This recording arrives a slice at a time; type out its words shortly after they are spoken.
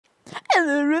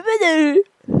Everybody.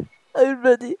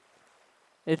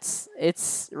 It's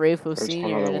Rayfo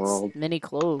Senior and it's Mini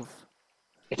Clove.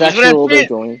 It's actually a little bit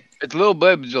going. It's little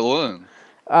baby Jolene.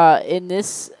 In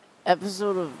this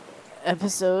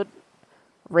episode,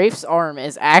 Rafe's arm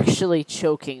is actually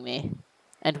choking me,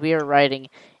 and we are riding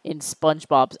in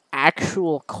SpongeBob's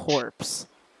actual corpse.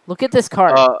 Look at this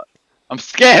card. I'm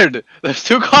scared. There's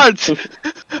 2 cards.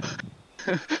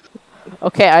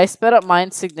 Okay, I sped up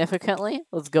mine significantly.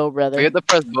 Let's go, brother. We have to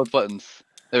press both buttons.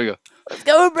 There we go. Let's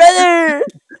go, brother!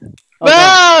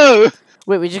 No!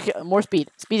 Wait, we just get more speed.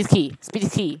 Speed is key. Speed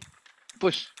is key.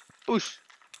 Push. Push.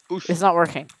 Push. It's not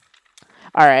working.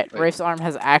 Alright, Wait. Rafe's arm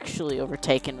has actually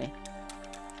overtaken me.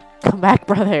 Come back,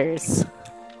 brothers.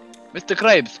 Mr.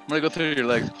 Krabs, I'm gonna go through your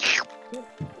legs.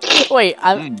 Wait,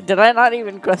 did I not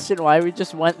even question why we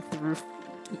just went through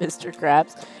Mr.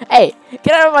 Krabs? Hey,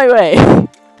 get out of my way!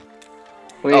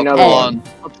 We need Oh, another come one. on.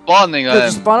 I'm spawning No,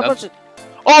 just spawn a bunch of...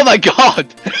 Oh my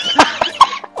god!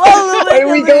 Why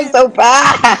are we going so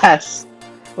fast?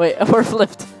 Wait, we're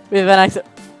flipped. We have an accident.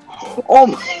 Oh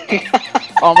my god.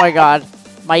 Oh my god.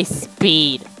 My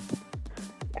speed.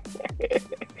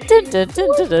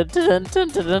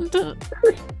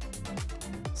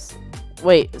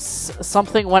 Wait,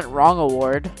 something went wrong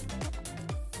award.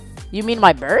 You mean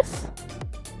my birth?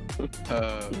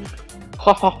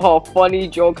 Ha ha ha, funny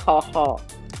joke, ha ha.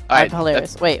 I'm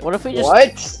hilarious. Wait, what if we just...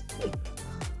 What?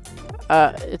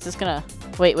 It's just gonna...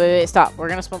 Wait, stop. We're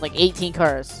gonna spawn like 18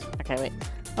 cars. Okay, wait.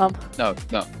 No.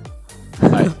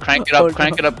 Alright, crank it up,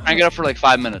 crank it up for like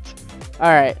 5 minutes.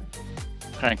 Alright.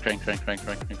 Crank.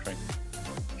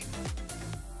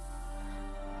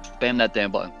 Spam that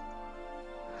damn button.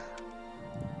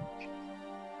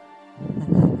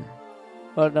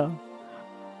 Oh no.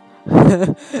 What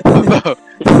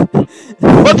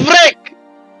the frick?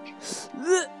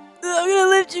 I'm gonna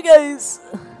lift you guys!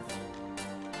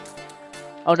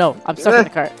 Oh no, I'm stuck in the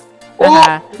cart.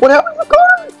 Oh, what happened to the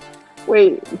car?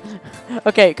 Wait.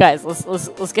 Okay, guys,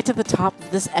 let's get to the top of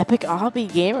this epic obby,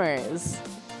 gamers.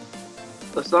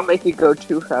 Let's not make it go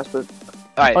too fast, but...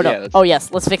 Alright, Oh no. yeah. Oh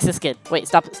yes, let's fix this kid. Wait,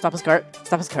 stop his cart.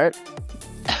 Stop his cart.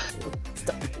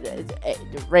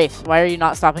 Rafe, why are you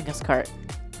not stopping his cart?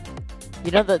 You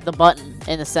know the button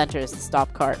in the center is the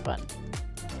stop cart button.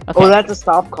 Okay. Oh, that's a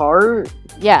stop car?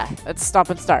 Yeah, let's stop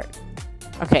and start.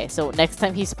 Okay, so next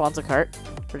time he spawns a cart,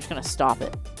 we're just gonna stop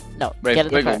it. No, Rafe, get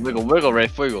in the cart. wiggle,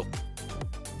 Rafe, wiggle.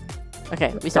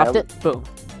 Okay, we stopped it. Boom.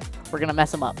 We're gonna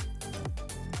mess him up.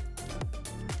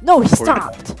 No, he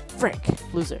stopped! Frick.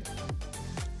 Loser.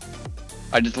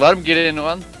 I just let him get in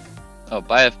one. Oh,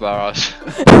 bye, Barros.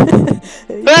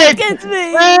 Hey! Get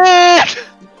me!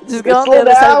 Just go on the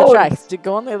other side of the tracks. Just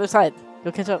go on the other side.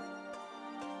 Go catch up.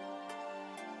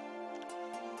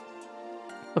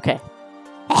 Okay.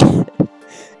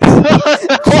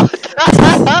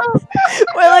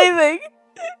 We're leaving!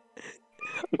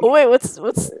 Oh wait, what's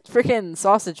freaking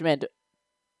Sausage Man?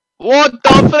 What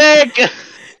the frick?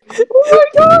 Oh my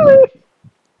god!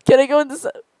 Can I go in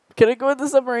the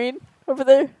submarine over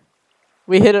there?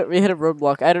 We hit a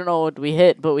roadblock. I don't know what we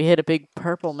hit, but we hit a big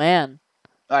purple man.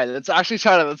 All right, let's actually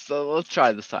try to let's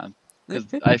try this time. Cause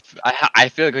I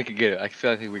feel like we could get it. I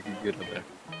feel like we could get it there.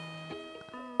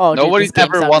 Oh, nobody's dude,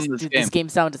 ever won this game. This game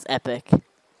sound is epic.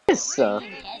 Yes.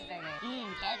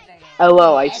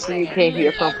 Hello, I see you came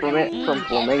here from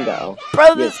Flamingo.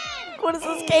 Bro, what is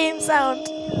this game sound?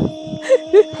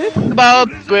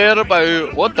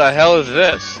 What the hell is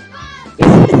this?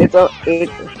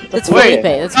 It's Felipe.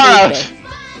 It's Felipe.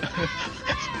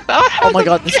 Oh my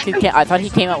god, this kid can't. I thought he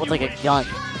came out with like a gun.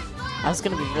 I was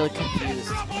gonna be really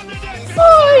confused.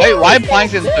 Wait, why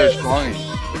Plankton so strong?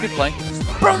 Look at Plankton.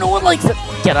 Bro, no one likes it.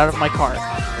 Get out of my car.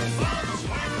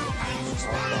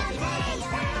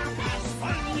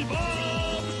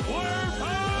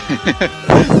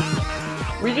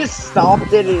 We just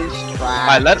stopped it in his tracks.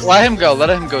 Alright, let him go. Let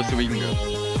him go so we can go.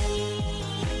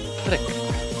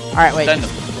 Alright, wait. Send him.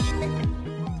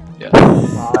 Yeah.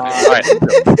 Alright,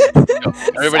 go.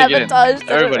 Everybody get in.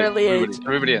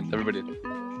 Everybody in.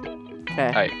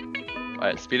 Okay.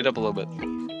 Alright, speed it up a little bit.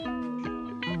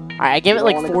 Alright, I gave it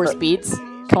like 4 speeds.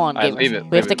 Come on, gamers.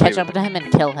 We have to catch up to him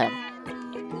and kill him.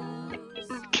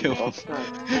 Kill him.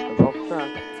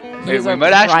 He's we our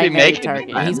might actually primary make it.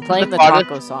 target. He's playing the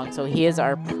taco song, so he is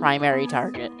our primary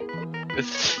target.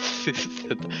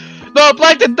 No,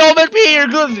 Plankton, don't make me here,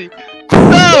 Glizzy!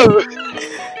 No!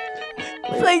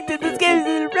 Plankton, this game is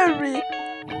inappropriate.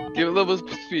 Give it a little bit of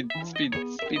speed.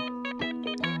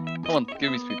 Come on,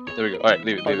 give me speed. There we go. Alright,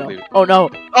 leave it. Oh no.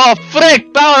 Oh,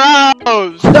 frick!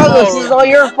 Powerhouse! No, this is all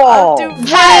your fault! I'm too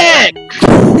Frick!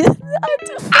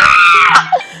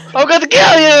 I'm going to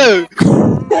kill you!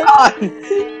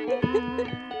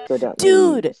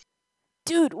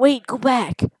 Dude, wait, go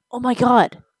back. Oh my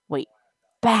god. Wait,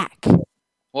 back.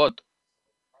 What?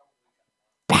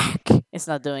 Back. It's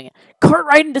not doing it. Cart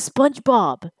right into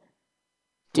SpongeBob.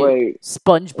 Dude, Wait.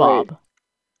 SpongeBob. Wait.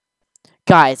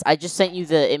 Guys, I just sent you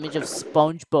the image of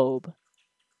SpongeBob.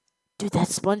 Dude,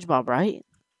 that's SpongeBob, right?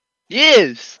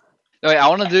 Yes. Wait, I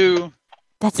want to do.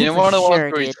 That's you know one of the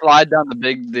ones where you slide down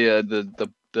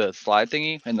the slide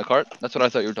thingy in the cart? That's what I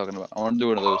thought you were talking about. I want to do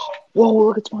one of those. Whoa,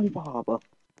 look at SpongeBob.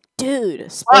 Dude,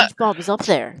 SpongeBob is up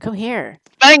there. Come here.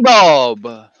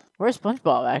 SpongeBob. Where's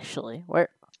SpongeBob actually?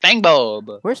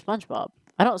 SpongeBob. Where's SpongeBob?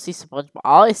 I don't see SpongeBob.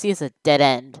 All I see is a dead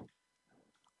end.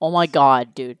 Oh my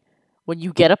god, dude. When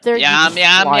you get up there, yum,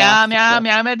 yum.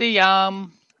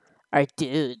 Alright,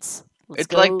 dudes. It's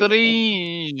go. Like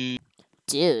 3.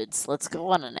 Dudes, let's go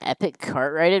on an epic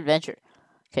cart ride adventure.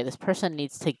 Okay, this person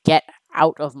needs to get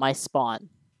out of my spawn.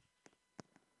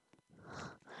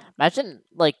 Imagine,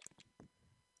 like...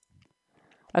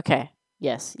 Okay,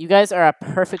 yes. You guys are a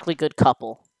perfectly good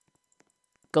couple.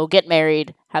 Go get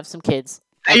married, have some kids.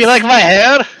 Hey, you like my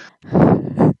hair?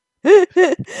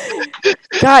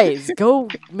 Guys, go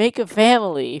make a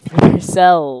family for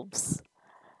yourselves.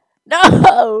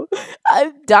 No!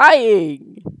 I'm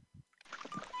dying!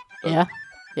 Yeah?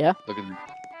 Yeah? Look at me.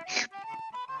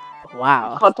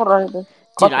 Wow.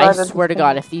 Dude, I swear to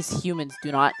God, if these humans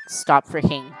do not stop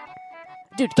freaking...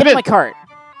 Dude, get in my cart!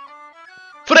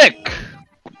 Frick!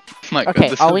 My okay,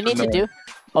 God, all we need to do...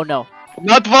 Oh no.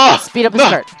 Not far! Speed up his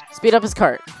cart. Speed up his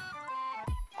cart.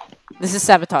 This is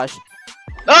sabotage.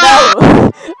 Ah!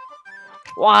 No!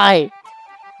 Why?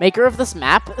 Maker of this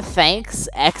map, thanks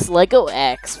Lego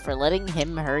X for letting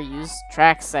her use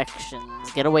track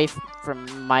sections. Get away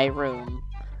from my room.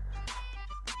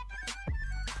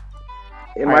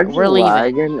 Am I just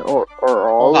lagging or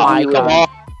all oh my god.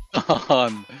 Come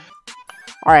on.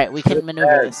 Alright, we can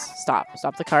maneuver this. Stop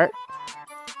the cart.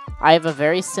 I have a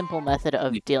very simple method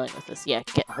of dealing with this. Yeah,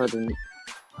 get... Hurting.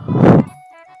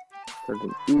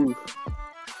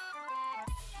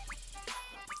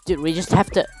 Dude, we just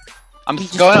have to... I'm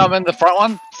in the front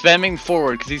one, spamming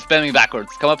forward, because he's spamming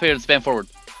backwards. Come up here and spam forward.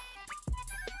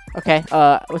 Okay,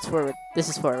 what's forward? This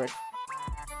is forward.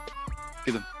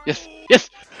 Get him. Yes! Yes!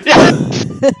 Yes!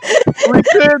 We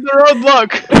cleared the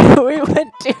roadblock! We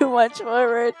went too much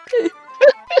forward.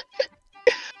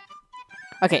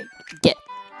 Okay, get.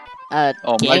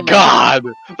 Oh my god!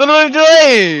 What am I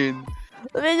doing?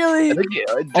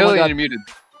 Julian, you're muted.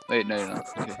 Wait, no, you're not.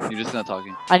 Okay, you're just not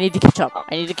talking. I need to catch up.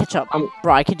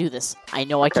 Bro, I can do this. I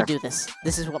know I can do this.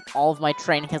 This is what all of my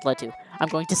training has led to. I'm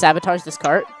going to sabotage this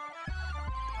cart.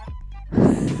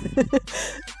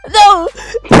 No!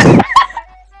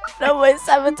 No, my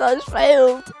sabotage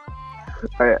failed.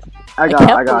 I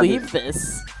can't believe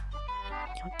this.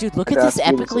 Dude, look at this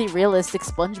epically realistic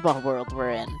SpongeBob world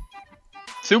we're in.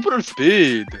 Super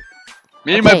speed.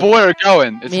 Me and my boy are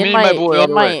going. It's me and my boy all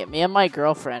the way. Me and my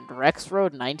girlfriend. Rex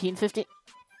Road 1950.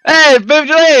 Hey, Bib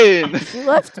She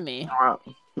left me.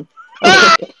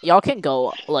 Y'all can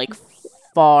go, like,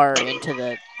 far into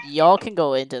the... Y'all can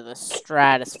go into the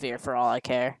stratosphere for all I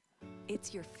care.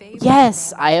 It's your favorite.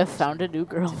 Yes, I have found a new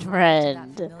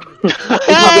girlfriend.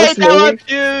 Hey,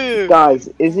 you! Guys,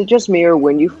 is it just me or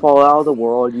when you fall out of the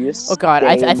world, you just... Oh god,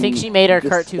 I think she made her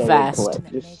cart too fast.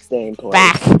 Just stay in place.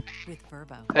 Back!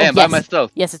 Hey, I'm by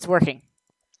myself. Yes, it's working.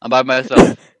 I'm by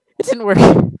myself. It didn't work.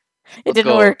 It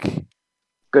didn't work.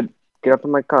 Good. Get up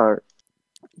in my cart.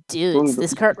 Dudes,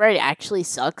 this cart ride actually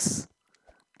sucks.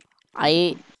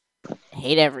 I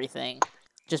hate everything.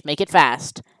 Just make it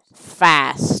fast.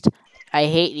 Fast. I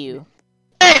hate you.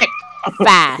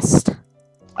 Fast.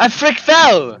 I frick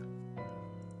fell!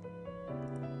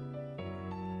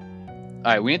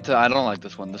 Alright, we need to... I don't like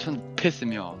this one. This one's pissing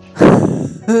me off.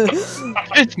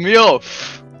 Piss me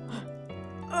off!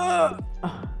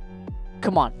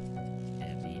 Come on.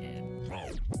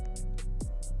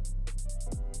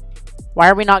 Why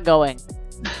are we not going?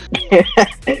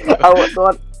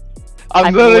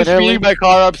 I'm literally speeding my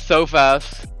car up so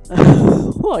fast.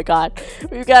 Oh my god.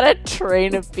 We've got a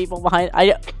train of people behind.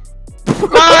 I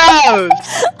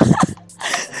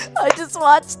just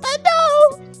watched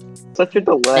the Such a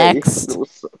delay. Next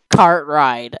cart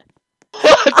ride.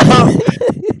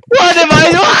 What am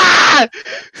I doing?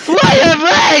 What am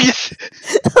I?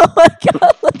 Oh my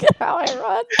god, look at how I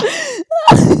run.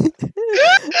 Get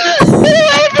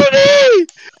away from me!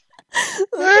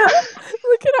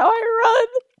 Look at how I run.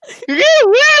 Get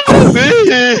away from me! What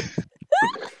is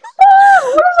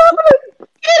happening?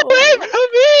 Get away from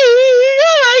me!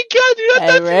 Oh my god, you're not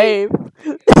touching me! Hey, Rabe.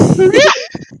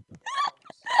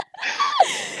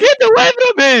 Get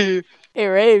me! Hey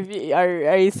Ray,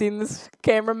 are you seeing this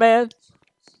cameraman?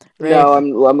 Ray. No,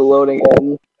 I'm loading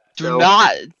in. Do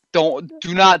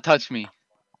not touch me.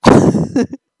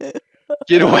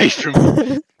 Get away from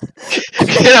me.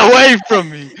 Get away from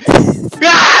me.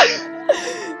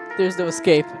 There's no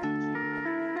escape.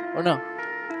 Oh no.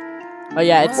 Oh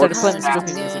yeah, it started playing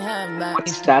stripping music.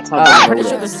 What's that? I'm pretty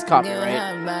sure this is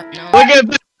copyright. Look at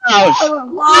this house.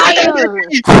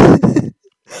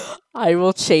 I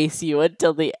will chase you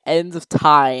until the end of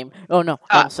time. Oh no.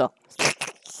 Oh, so.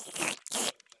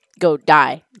 Go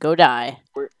die. Go die.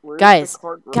 Guys,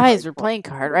 we're playing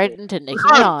card right into Nicki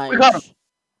Minaj.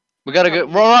 We gotta go.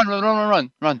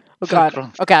 Run. Oh god.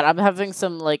 Oh god, I'm having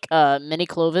some like mini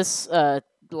Clovis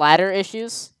ladder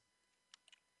issues.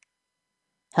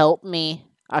 Help me.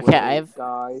 Okay, I've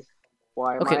guys.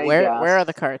 Why am okay, I where gassed? are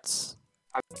the carts?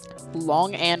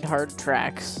 Long and hard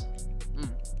tracks.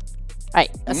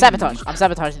 Alright, sabotage. I'm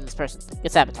sabotaging this person.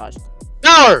 Get sabotaged.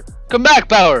 Power! Come back,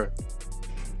 Power!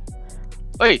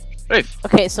 Wait, Rafe.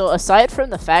 Okay, so aside from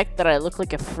the fact that I look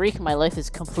like a freak, my life is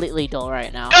completely dull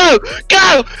right now. Go!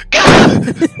 Go! Go!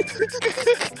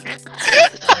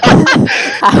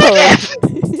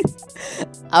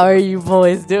 How are you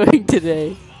boys doing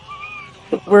today?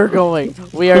 We're going.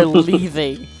 We are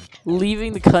leaving.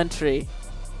 Leaving the country.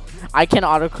 I can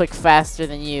auto-click faster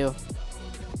than you.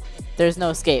 There's no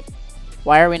escape.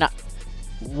 Why are we not?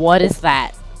 What is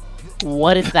that?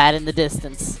 What is that in the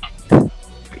distance?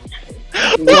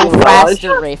 Go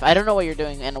faster, Rafe. I don't know what you're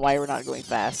doing and why we're not going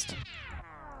fast.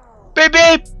 Beep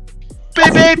beep!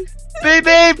 Beep beep! Beep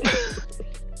beep!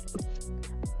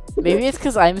 Maybe it's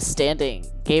because I'm standing.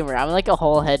 Gamer, I'm like a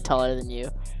whole head taller than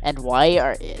you. And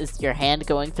why is your hand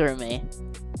going through me?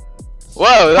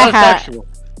 Whoa, that was sexual.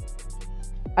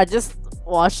 I just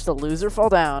watched the loser fall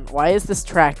down. Why is this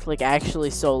track like actually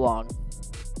so long?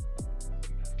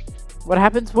 What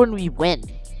happens when we win?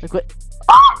 Like what?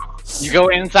 You go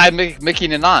inside Mickey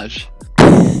Minaj.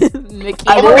 Mickey.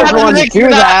 I don't want to do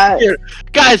that. Here.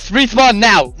 Guys, respawn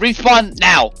now. Respawn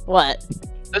now. What?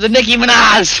 There's a Nicki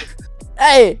Minaj.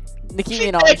 Hey, Nicki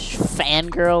Minaj,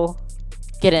 fangirl.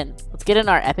 Get in. Let's get in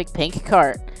our epic pink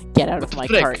cart. Get out of my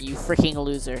cart, you freaking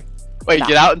loser. Wait,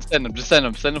 get out and send him. Just send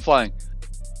him. Send him flying.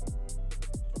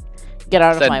 Get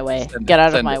out of my way. Get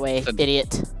out of my way,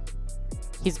 idiot.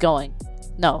 He's going.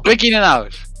 No. Mickey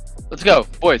Minaj. Let's go.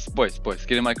 Boys.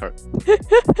 Get in my cart.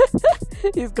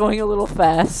 He's going a little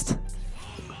fast.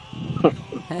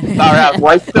 Powerhouse.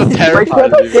 Why so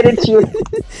terrified? Get into you.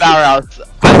 Powerhouse.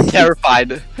 I'm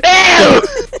terrified. Ew!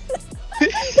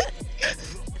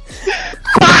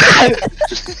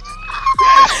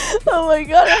 Oh my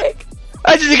god,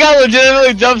 I just got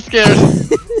legitimately jump scared.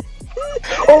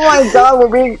 Oh my god, we're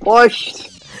being pushed.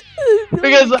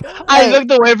 Because I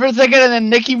looked away for a second and then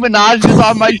Nicki Minaj is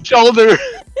on my shoulder.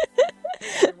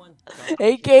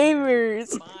 Hey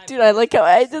gamers! Dude, I like how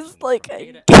I just like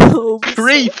go.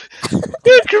 Creep!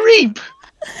 You're a creep!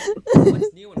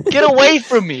 Get away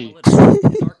from me!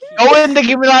 Go in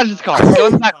Nicki Minaj's car. Go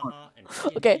in that one.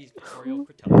 Okay.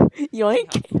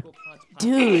 Yoink.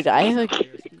 Dude, I have a...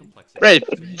 Right,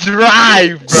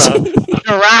 drive, bro!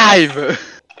 Drive!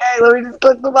 Hey, let me just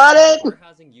click the button!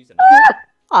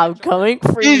 I'm coming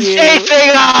for He's you! He's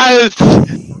chasing us!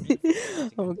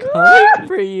 I'm coming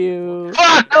for you!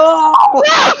 Fuck! No!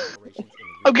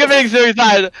 I'm committing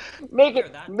suicide! Make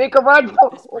a run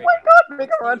for it! Oh my god, make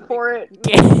a run for it!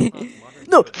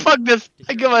 No! Fuck this!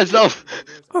 I kill myself!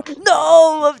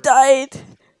 No! I've died!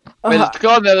 Wait, let's go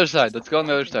on the other side. Let's go on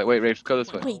the other side. Wait, Rafe, go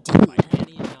this way. Wait,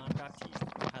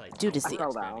 dude, is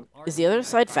the other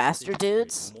side faster,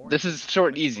 dudes? This is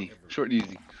short and easy. Short and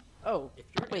easy. Oh,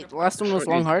 wait, the last one was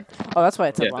long hard? Oh, that's why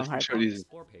it said long hard. Short and easy.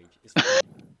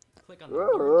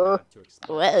 Whoa.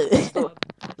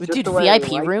 Dude,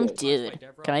 VIP room? Dude,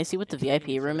 can I see what the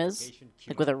VIP room is?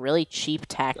 Like with a really cheap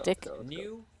tactic?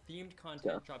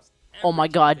 Oh my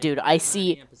god, dude, I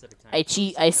see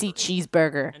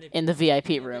cheeseburger in the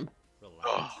VIP room.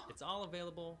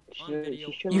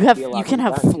 You can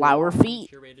have flower feet?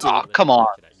 Dude. Oh, come on.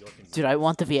 Dude, I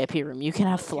want the VIP room. You can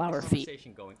have flower feet.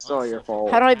 It's all your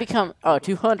fault. How do I become... Oh,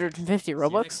 250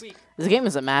 Robux? This game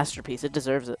is a masterpiece. It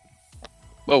deserves it.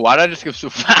 Whoa, why did I just go so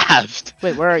fast?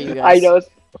 Wait, where are you guys? I know.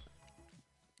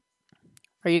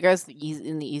 Are you guys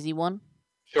in the easy one?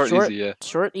 Short, easy, yeah.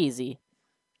 Short, easy.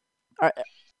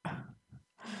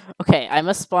 Okay, I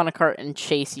must spawn a cart and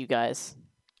chase you guys.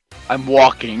 I'm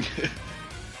walking.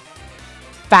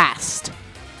 Fast.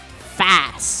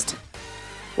 Fast.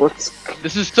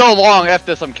 This is so long. After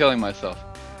this, I'm killing myself.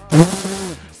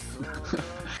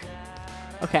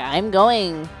 Okay, I'm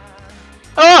going.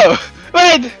 Oh!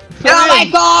 Wait! Get out of my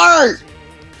car!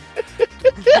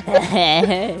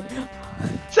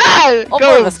 Sad! Oh,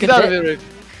 Go! let's Get get out of here!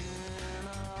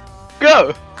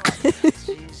 Go!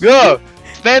 Go!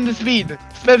 Spam the speed!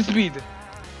 Spam the speed!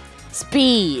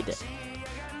 Speed!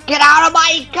 Get out of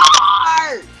my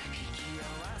car!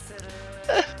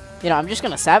 You know, I'm just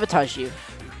gonna sabotage you.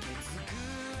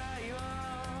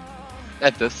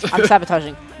 At this. I'm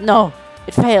sabotaging. No,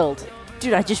 it failed.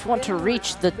 Dude, I just want to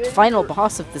reach the final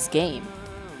boss of this game.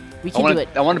 We can do it.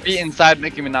 I want to be inside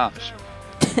Nicki Minaj.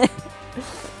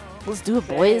 Let's do it,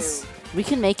 boys. We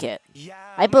can make it.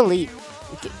 I believe.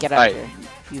 Get out of here.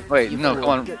 Wait, no, come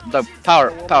on. The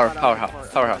powerhouse.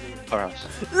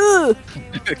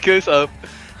 Kiss up.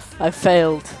 I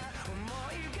failed.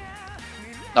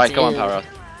 Alright, come on, powerhouse.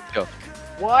 Let's go.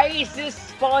 Why is this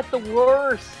spot the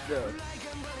worst?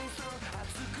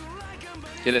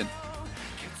 Get in.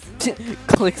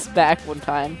 Clicks back one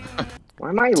time. Why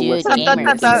am I Dude, listening?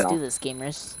 gamers, let's do this,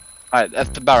 gamers. Alright, that's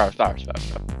the powerhouse.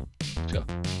 Let's go.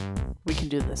 We can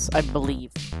do this. I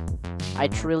believe. I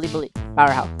truly believe.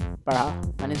 Powerhouse.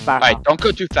 Powerhouse. My name's Powerhouse. Alright, don't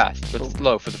go too fast. Go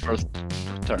slow for the first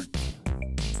turn.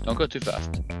 Don't go too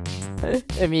fast.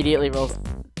 Immediately rolls.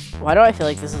 Why do I feel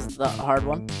like this is the hard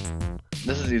one?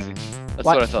 This is easy. That's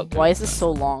what I thought. Why is this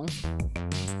so long?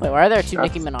 Wait, why are there two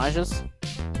Nicki Minaj's?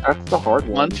 That's the hard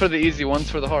one. One's for the easy, one's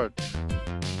for the hard.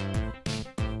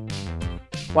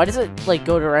 Why does it, like,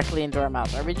 go directly into our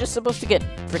mouth? Are we just supposed to get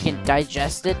freaking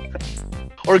digested?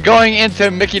 We're going into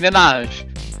Nicki Minaj.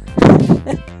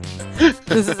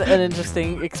 This is an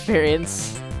interesting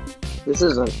experience. This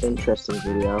is an interesting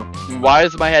video. Why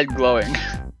is my head glowing?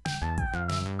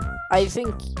 I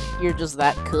think you're just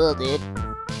that cool, dude.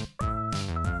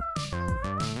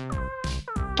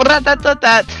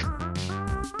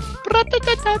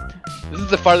 This is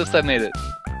the farthest I've made it.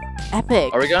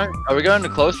 Epic. Are we going to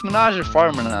close Minaj or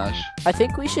far Minaj? I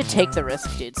think we should take the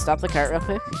risk, dude. Stop the cart real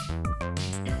quick.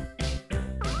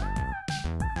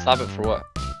 Stop it for what?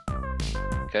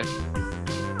 Okay.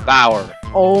 Bower.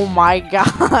 Oh my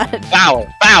god.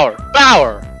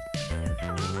 Bower.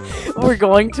 We're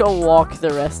going to walk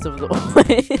the rest of the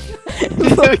way.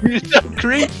 You're so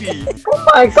creepy. Oh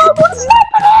my god, what's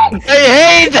happening? I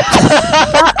hate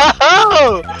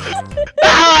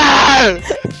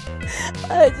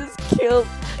I just killed.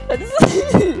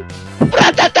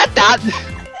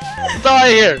 That's all I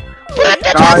hear.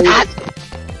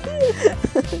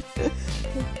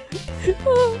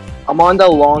 I'm on the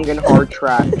long and hard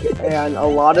track, and a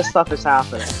lot of stuff is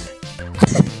happening.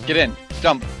 Get in.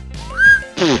 Jump.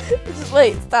 Just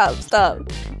wait. Stop.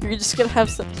 You're just gonna have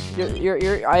some.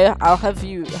 I'll have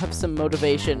you have some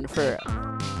motivation for.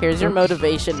 Here's your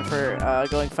motivation for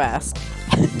going fast.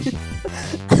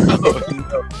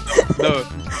 No.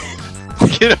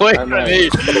 Get away from me.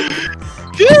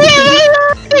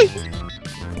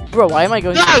 Bro, why am I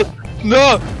going?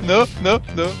 No.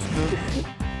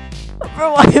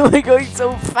 Bro, why am I going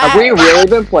so fast? Have we really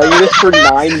been playing this for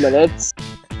 9 minutes?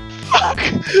 Fuck.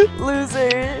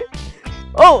 Loser.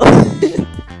 Oh.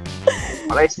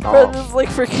 Bro, this is like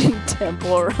freaking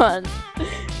Temple Run.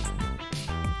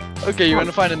 Okay, you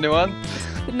wanna find a new one?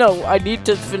 No, I need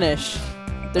to finish.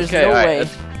 There's okay, no right, way.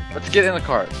 Let's get in the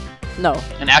cart. No.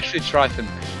 And actually try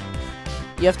finish.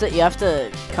 You have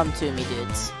to come to me,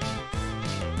 dudes.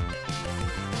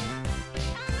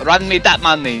 Run me that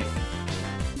money.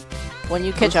 When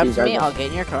you catch up to me, I'll get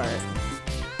in your cart.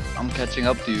 I'm catching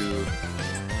up to you.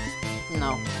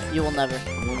 No, you will never.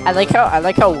 I like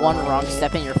how one wrong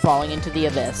step and you're falling into the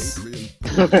abyss.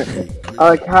 I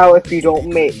like how if you don't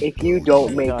make the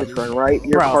turn right,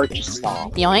 your cart just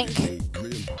stops. Yoink.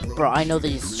 Bro, I know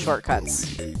these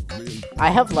shortcuts. I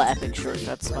have the epic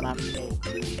shortcuts when I'm.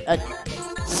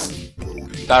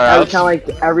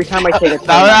 Every time I take a turn,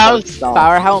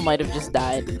 Powerhouse might have just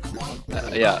died.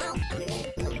 Yeah.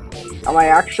 Am I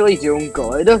actually doing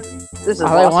good? This is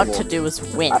all I want to do is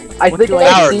win. I think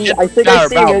I see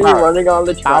Mini running on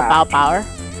the track. Power.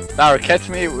 Power, catch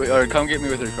me or come get me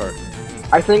with your cart.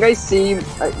 I think I see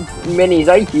Mini. Is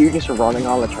that you just running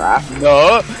on the track?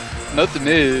 No, not to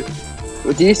me.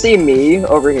 Do you see me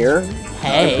over here?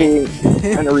 Hey.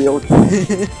 In a real.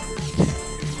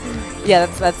 Yeah,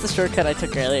 that's the shortcut I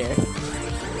took earlier.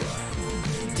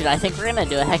 Dude, I think we're gonna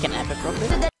do a heckin' epic real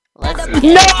quick. Let's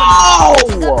No!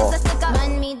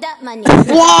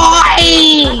 Why?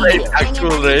 Raid,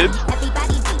 actual raid.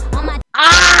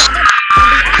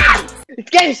 Ah! This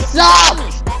game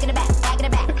sucks!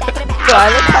 So I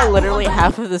like how literally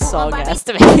half of the song has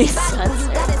to make sense.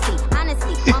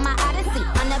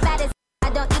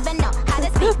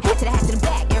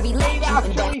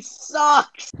 It really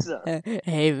sucks!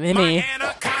 Hey, Vinny.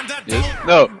 Yes?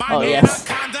 No. Oh, yes.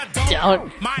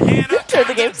 Don't. Turn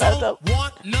the game sound up.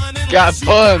 Got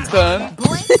fun, son.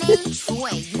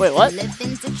 Wait, what?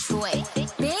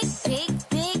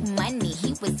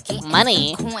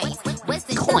 Money. Coins.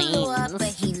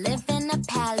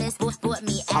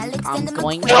 I'm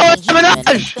going to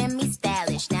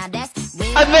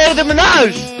I made the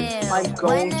menage! I'm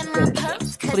going to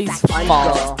finish this. Please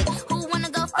fall.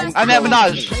 I made a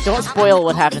menage! Don't spoil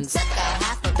what happens.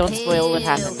 Don't spoil what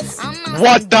happens.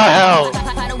 What the hell?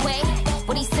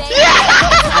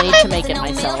 I need to make it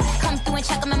myself.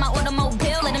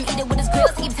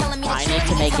 I need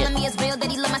to make it.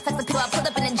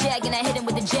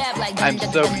 I'm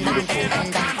so beautiful.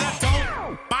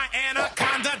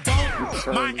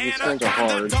 These turns are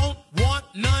hard.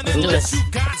 Let's do this.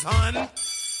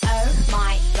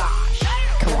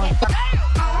 Come on.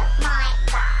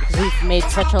 We've made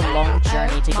such a long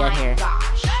journey to get here.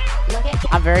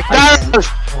 I'm very confident.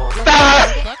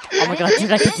 Oh my god,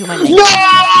 dude, I can do my name. No!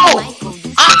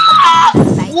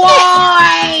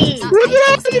 Why? Look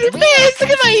at your face! Look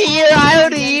at my ear! I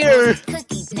have an ear!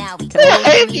 I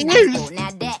have ears!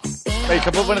 Wait,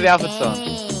 come put one of the outfits on.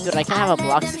 Dude, I can have a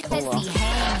block of cola.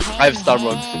 I have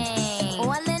Starbucks.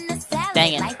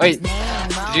 Dang it. Wait,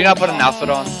 did you not put an outfit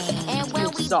on?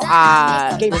 This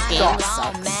game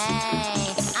sucks.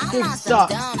 This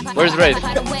sucks. Where's Rafe?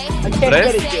 I can't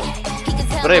get it, dude.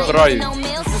 Rafe, where are you?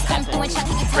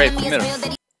 Rafe, come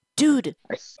here. Dude!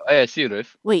 Hey, I see you,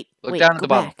 Rafe. Wait, Look down at go the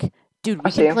bottom. back. Dude,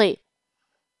 we can play...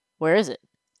 Where is it?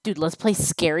 Dude, let's play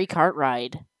Scary Cart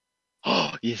Ride.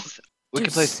 Oh, yes. We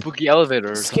can play Spooky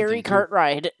Elevator or Scary Cart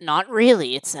Ride. Not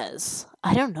really, it says.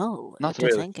 I don't know Not what to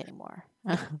really. think anymore.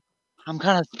 I'm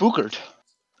kind of spookered.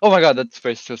 Oh my god, that's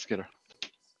very so scary.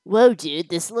 Whoa, dude,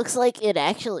 this looks like it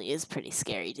actually is pretty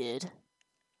scary, dude.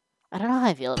 I don't know how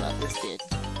I feel about this, dude.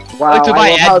 Wow,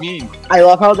 I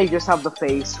love how they just have the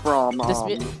face from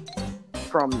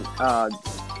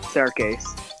Staircase.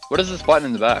 What is this button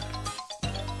in the back?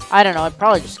 I don't know, it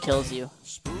probably just kills you.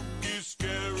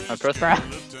 I press I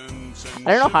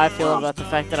don't know how I feel about the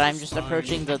fact that I'm just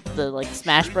approaching the like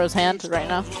Smash Bros hand right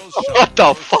now. What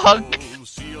the fuck?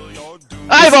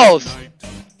 Eyeballs!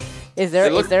 Is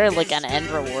there like an end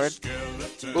reward?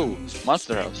 Ooh,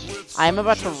 Monster House. I'm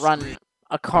about to run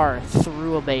a car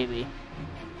through a baby.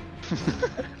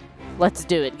 Let's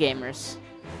do it, gamers.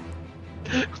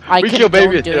 I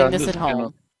condone doing this at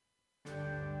home.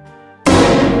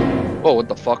 Whoa, what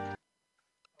the fuck?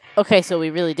 Okay, so we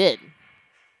really did.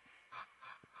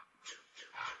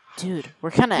 Dude,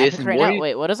 we're kind of epic right now.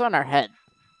 Wait, what is on our head?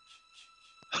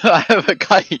 I have a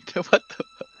kite. What the?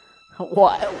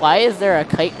 Why is there a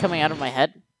kite coming out of my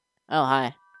head? Oh,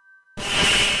 hi.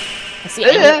 See,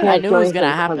 I knew it was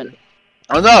gonna happen.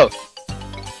 Oh no!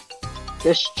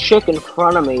 This chick in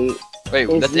front of me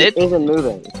isn't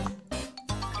moving.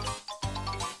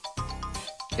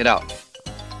 Get out.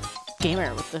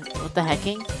 Gamer, what the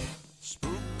hecking?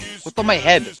 What's on my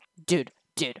head? Dude,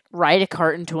 ride a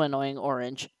cart into annoying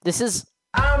orange. This is...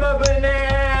 I'm a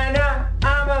banana,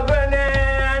 I'm a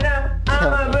banana,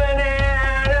 I'm a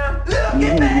banana.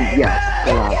 Yes,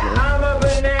 I'm a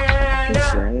banana,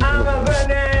 I'm a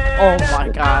banana. Oh my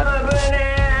god.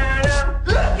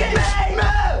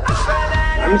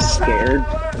 I'm scared,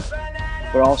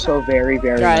 but also very,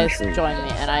 very Guys, intrigued. join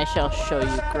me and I shall show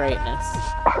you greatness.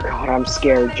 Oh god, I'm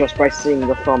scared just by seeing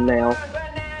the thumbnail.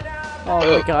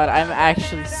 Oh my god, I'm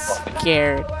actually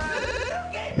scared.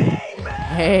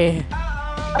 Hey.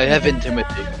 I have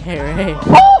intimidation. Hey, Ray.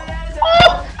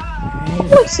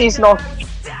 He's not.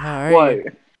 How are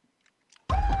you?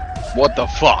 What the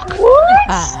fuck?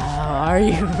 How are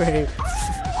you, Ray?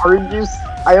 Are you?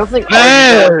 I don't think.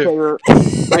 Hey!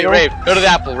 Wait, Rafe, go to the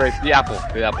apple, Rafe. The apple.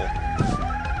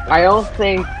 I don't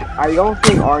think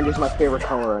orange is my favorite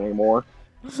color anymore.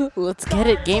 Let's get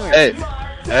it, gamers.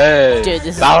 Hey, dude,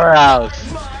 this Powerhouse.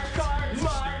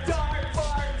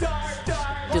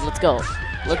 Dude, let's go.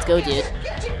 Let's go, dude.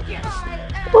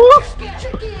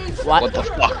 What the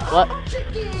fuck? What?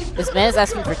 This man is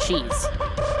asking for cheese.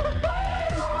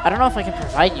 I don't know if I can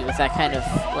provide you with that kind of,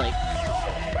 like...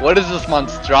 What is this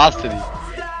monstrosity?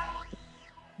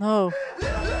 No.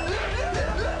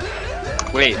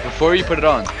 Wait, before you put it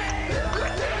on.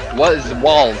 What is the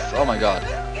walls? Oh my god.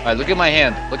 Alright, look at my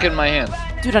hand. Look at my hand.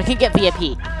 Dude, I can get VIP.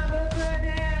 Wait,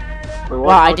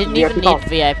 wow, I didn't even need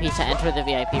VIP to enter the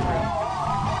VIP room.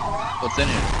 What's in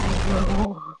here?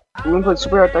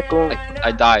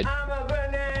 I died.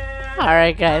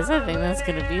 Alright guys, I think that's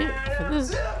gonna be it for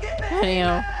this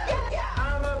video.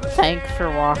 Thanks for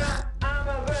watching.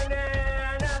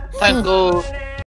 Thank you.